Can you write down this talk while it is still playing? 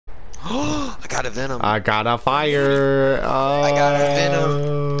I got a venom. I got a fire. I got a venom.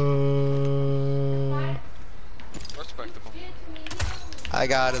 Respectable. I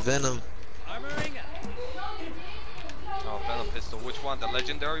got a venom. Oh, venom pistol. Which one? The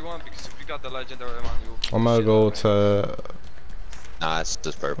legendary one? Because if you got the legendary one, you. I'm gonna go to. Nah, it's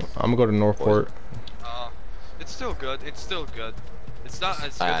just purple. I'm gonna go to Northport. It's still good. It's still good. It's not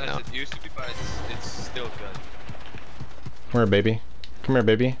as good as it used to be, but it's still good. Come here, baby. Come here,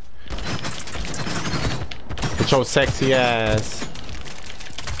 baby. Get your sexy ass.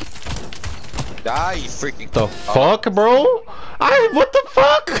 Die, you freaking. The fuck, bro? What the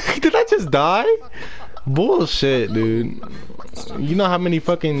fuck? Did I just die? Bullshit, dude. You know how many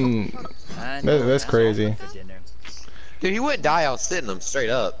fucking. That's crazy. Dude, he wouldn't die. I was sitting him straight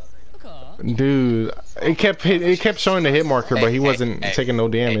up. Dude, it kept showing the hit marker, but he wasn't taking no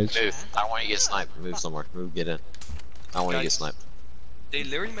damage. Hey, move. I want you to get sniped. Move somewhere. Move, get in. I want you to get sniped. They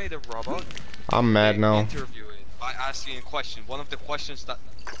literally made a robot. I'm mad now. Interview it by asking a question. One of the questions that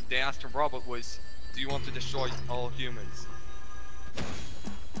they asked a robot was, "Do you want to destroy all humans?"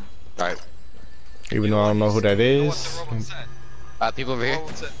 All right. Even though I don't know who that is. You know what the robot said? People over The here.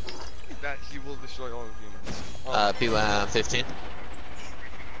 robot said that he will destroy all humans. People 15.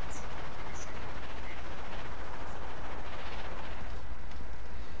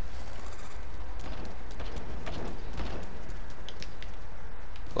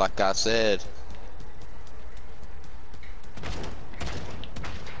 Like I said,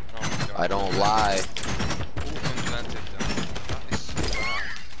 I don't lie.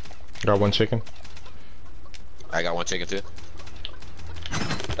 Got one chicken. I got one chicken too.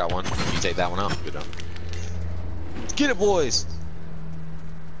 Got one. You take that one out. Good done. Get it, boys.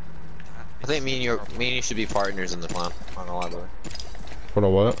 I think me and you should be partners in the clan. I'm not gonna lie, brother. For the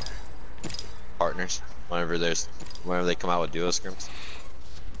what? Partners. Whenever they come out with duo scrims.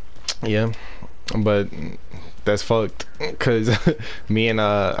 Yeah, but that's fucked. Cause me and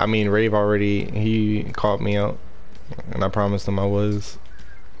Rave he called me out, and I promised him I was.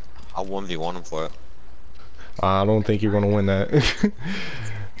 I'll 1v1 him for it. I don't think you're gonna win that.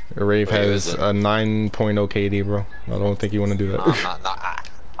 Rave has a 9.0 KD, bro. I don't think you want to do that. I'm not.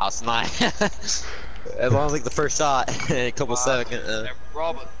 I'll snipe. As long as like the first shot in a couple seconds.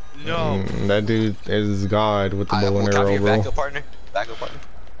 Robot, no. That dude is God with the bow and arrow, bro. Backup partner. Backup partner.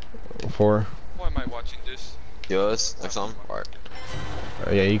 4. Why am I watching this? Duos or something. Or...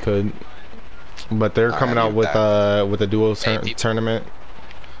 Yeah, you could. But they're coming out with a duo tournament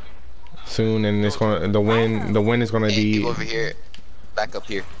soon, and it's gonna the win is gonna be over here. Back up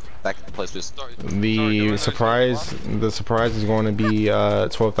here. Back at the place, please. The surprise is going to be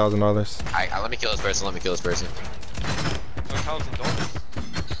 $12,000. Alright, let me kill this person. $12,000.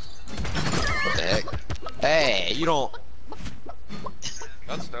 What the heck? Hey, you don't.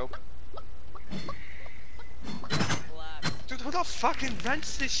 That's dope. Dude, who the fuck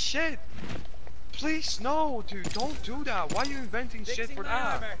invents this shit? Please, no, dude, don't do that. Why are you inventing shit for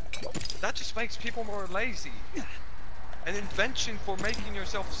that? That just makes people more lazy. An invention for making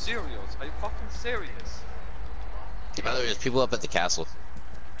yourself serious. Are you fucking serious? There's people up at the castle.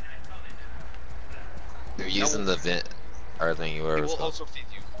 They're using the vent or thing you were. It will also feed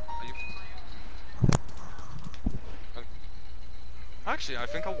you. Actually, I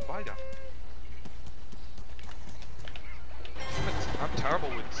think I will buy that. I'm terrible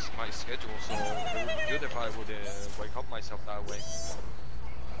with my schedule, so it would be good if I would wake up myself that way.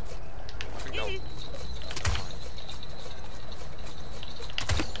 I think I'll...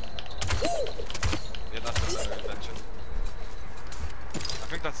 Yeah, that's a better invention. I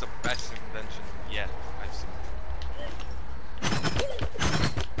think that's the best invention yet I've seen.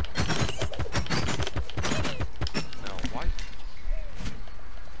 No, why?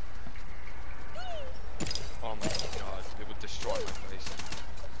 Oh my god, it would destroy my face.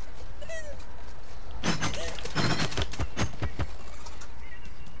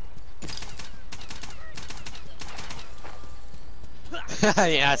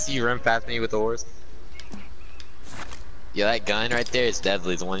 Yeah, I see you run past me with the horse. Yeah, that gun right there is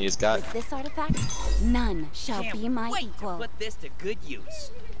deadly. The one you just got. With this artifact, none shall be my equal. Put this to good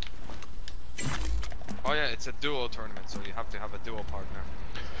use. Oh yeah, it's a duo tournament, so you have to have a duo partner.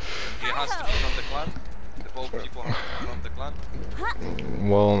 He has to be from the clan. The both people have to be from the clan.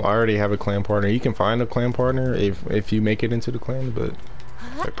 Well, I already have a clan partner. You can find a clan partner if you make it into the clan, but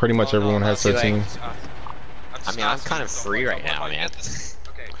pretty much everyone has 13. I mean, I'm kind of free right now, man.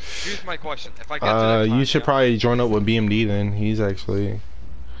 Okay, here's my question. If I get to the clan, you should probably join up with BMD then. He's actually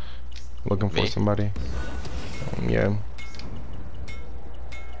looking for somebody. Yeah.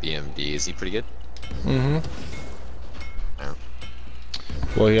 BMD, is he pretty good? Mm-hmm. Yeah.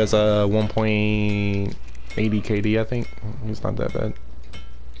 Well, he has a 1.80 KD, I think. He's not that bad.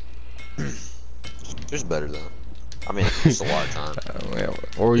 There's better though. I mean, it's a lot of time. Yeah.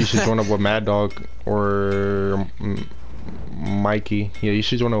 Or you should join up with Mad Dog or Mikey. Yeah, you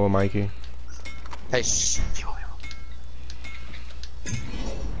should join up with Mikey. Hey, shh.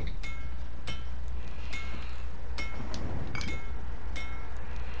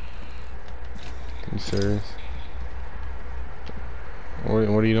 You serious? What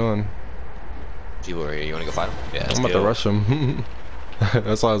are you doing? People are here. You wanna go fight them? Yeah, I'm about to rush him.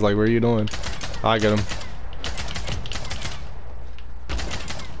 That's why I was like, where are you doing? I get him.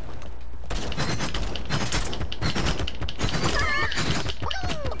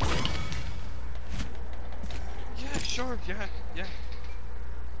 Yeah, sure, yeah.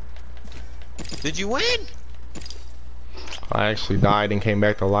 Did you win? I actually died and came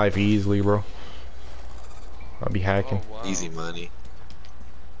back to life easily, bro. I'll be hacking. Oh, wow. Easy money.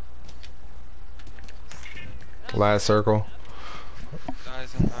 Last circle. That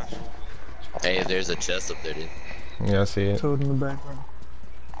is an actual. Hey, there's a chest up there, dude. Yeah, I see it. Toad in the background.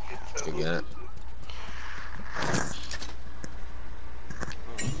 Let's go get it.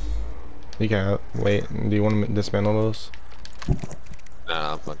 You can wait. Do you want to dismantle those? No,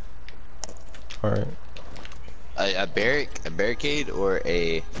 I'm fine. All right. A barricade, or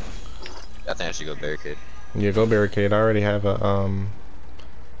a... I think I should go barricade. Yeah, go barricade. I already have a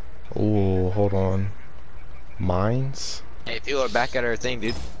Ooh, hold on. Mines? Hey, people are back at our thing,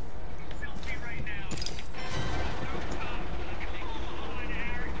 dude.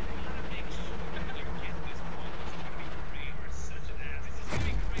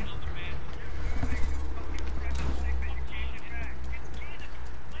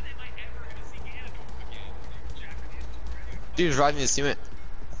 Dude's driving his teammate.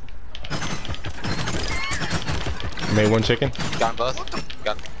 Made one chicken. Got them both.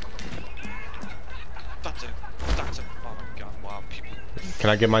 Got 'em. That's a. Oh my god! Wow, people. Can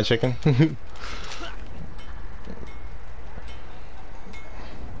I get my chicken? Yeah,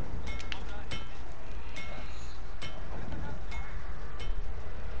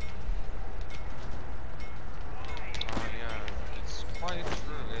 it's quite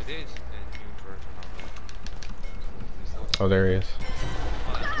true. It is a new version of it. Oh, there he is.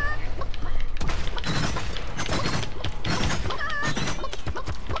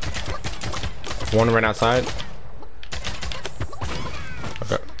 One ran outside.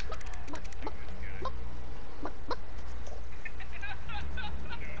 Okay.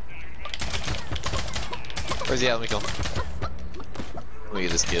 Where's he at? Let me kill him. Let me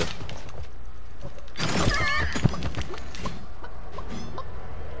get this kill.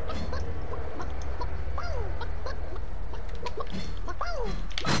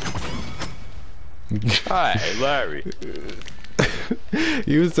 Hi, Larry.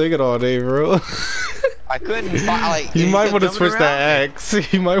 You was taking all day, bro. I couldn't find, like... You might kept want to jumping switch around. that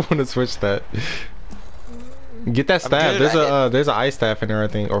axe. You might want to switch that. Get that staff. good at There's an ice staff in there, I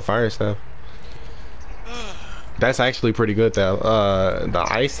think, or fire staff. That's actually pretty good. That the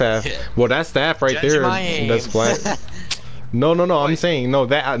ice staff. Yeah. Well, that staff right Judge there. my aim. That's flat. No. I'm saying no.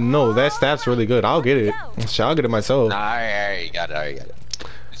 That staff's really good. I'll get it. Shit, I'll get it myself. Nah, I already got it.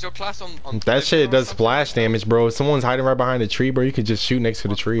 Is your class on That shit does splash damage, bro. If someone's hiding right behind a tree, bro, you can just shoot next to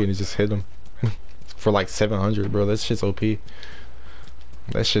the tree and just hit them for like 700, bro. That shit's OP.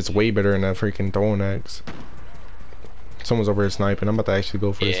 That shit's way better than that freaking throwing axe. Someone's over here sniping. I'm about to actually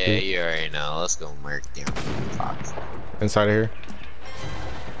go for this Yeah, dude. you already know. Let's go mark down. Fox. Inside of here.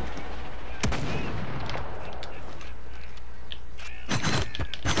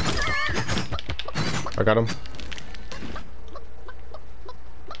 I got him.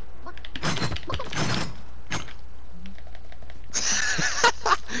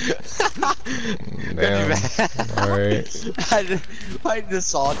 Damn. Alright. I just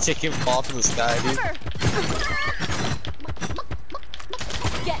saw a chicken fall from the sky, dude.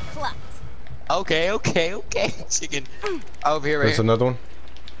 Get clucked. Okay. Chicken. Over here, right There's here. another one.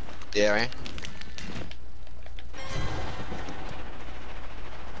 Yeah, right here.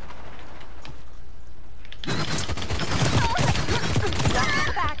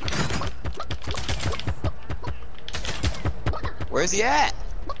 Back. Where's he at?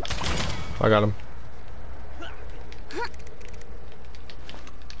 I got him.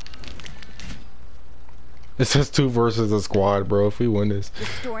 It says 2 versus a squad, bro. If we win this,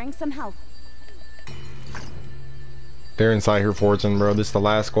 Restoring some health. they're inside here, Fortune, bro. This is the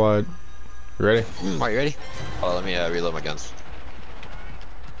last squad. You ready? Are you ready? Oh, let me reload my guns.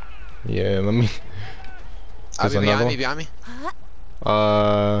 Yeah, let me. There's another behind me.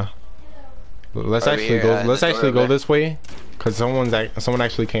 one. Let's Over actually here, go. in Let's this door actually over go there. this way, Cause someone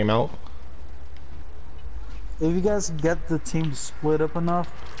actually came out. If you guys get the team to split up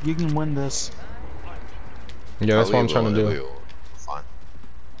enough, you can win this. Yeah, that's Oh, what I'm trying to do. We're fine.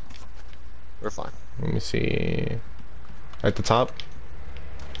 We're fine. Let me see. At the top.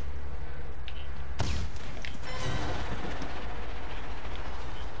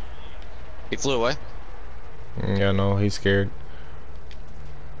 He flew away. Yeah, no, he's scared.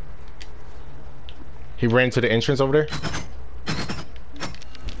 He ran to the entrance over there.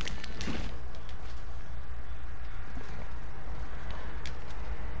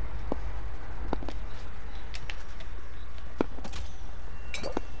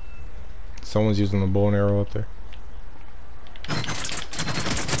 Someone's using the bow and arrow up there.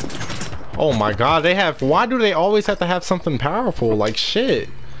 Oh my god, they have. Why do they always have to have something powerful? Like shit.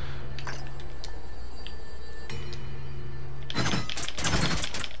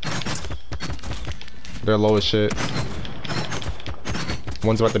 They're low as shit.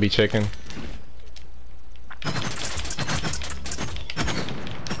 One's about to be chicken.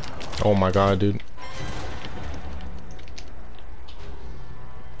 Oh my god, dude.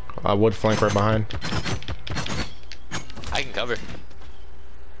 I would flank right behind. I can cover.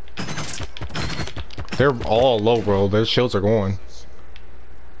 They're all low, bro. Their shields are going.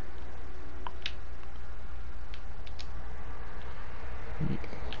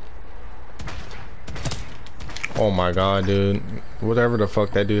 Oh my god, dude. Whatever the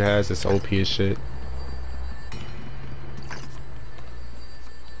fuck that dude has, it's OP as shit.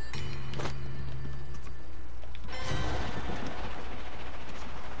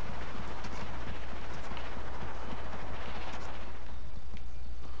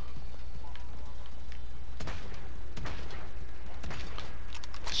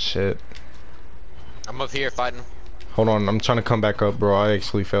 Shit. I'm up here fighting. Hold on, I'm trying to come back up, bro. I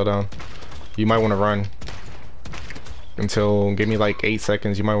actually fell down. You might want to run. Until, give me like 8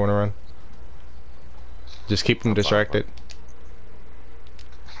 seconds, you might want to run. Just keep them distracted.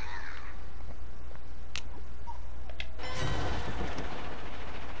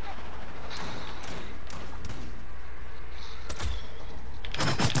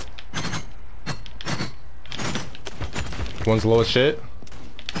 One's low as shit.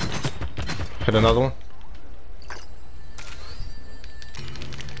 Hit another one.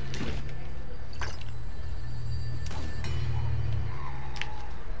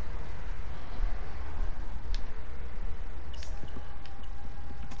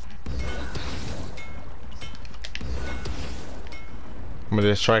 I'm gonna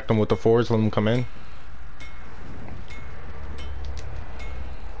distract them with the fours, let them come in.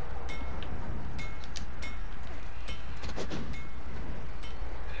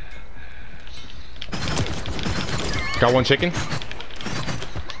 Got one chicken.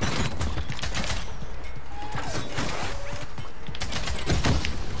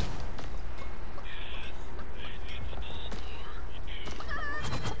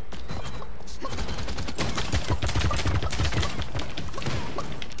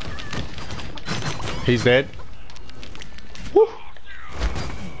 He's dead. Woo.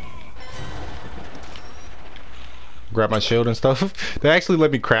 Grab my shield and stuff. They actually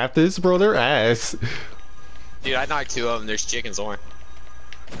let me craft this, bro. They're ass. Dude, I knocked 2 of them. There's chickens on.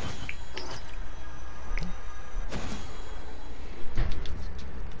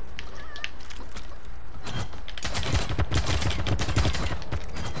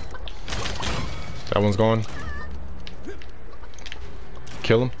 That one's gone.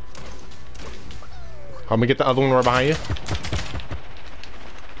 Kill him. I'm gonna get the other one right behind you.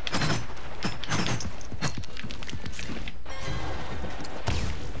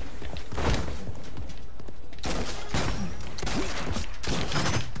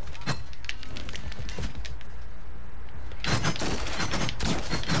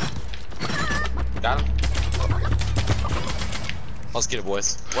 Got him. Let's get it,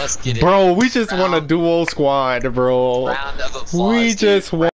 boys. Let's get it. Bro, we just won a duo squad, bro. Round of applause, We dude. just won.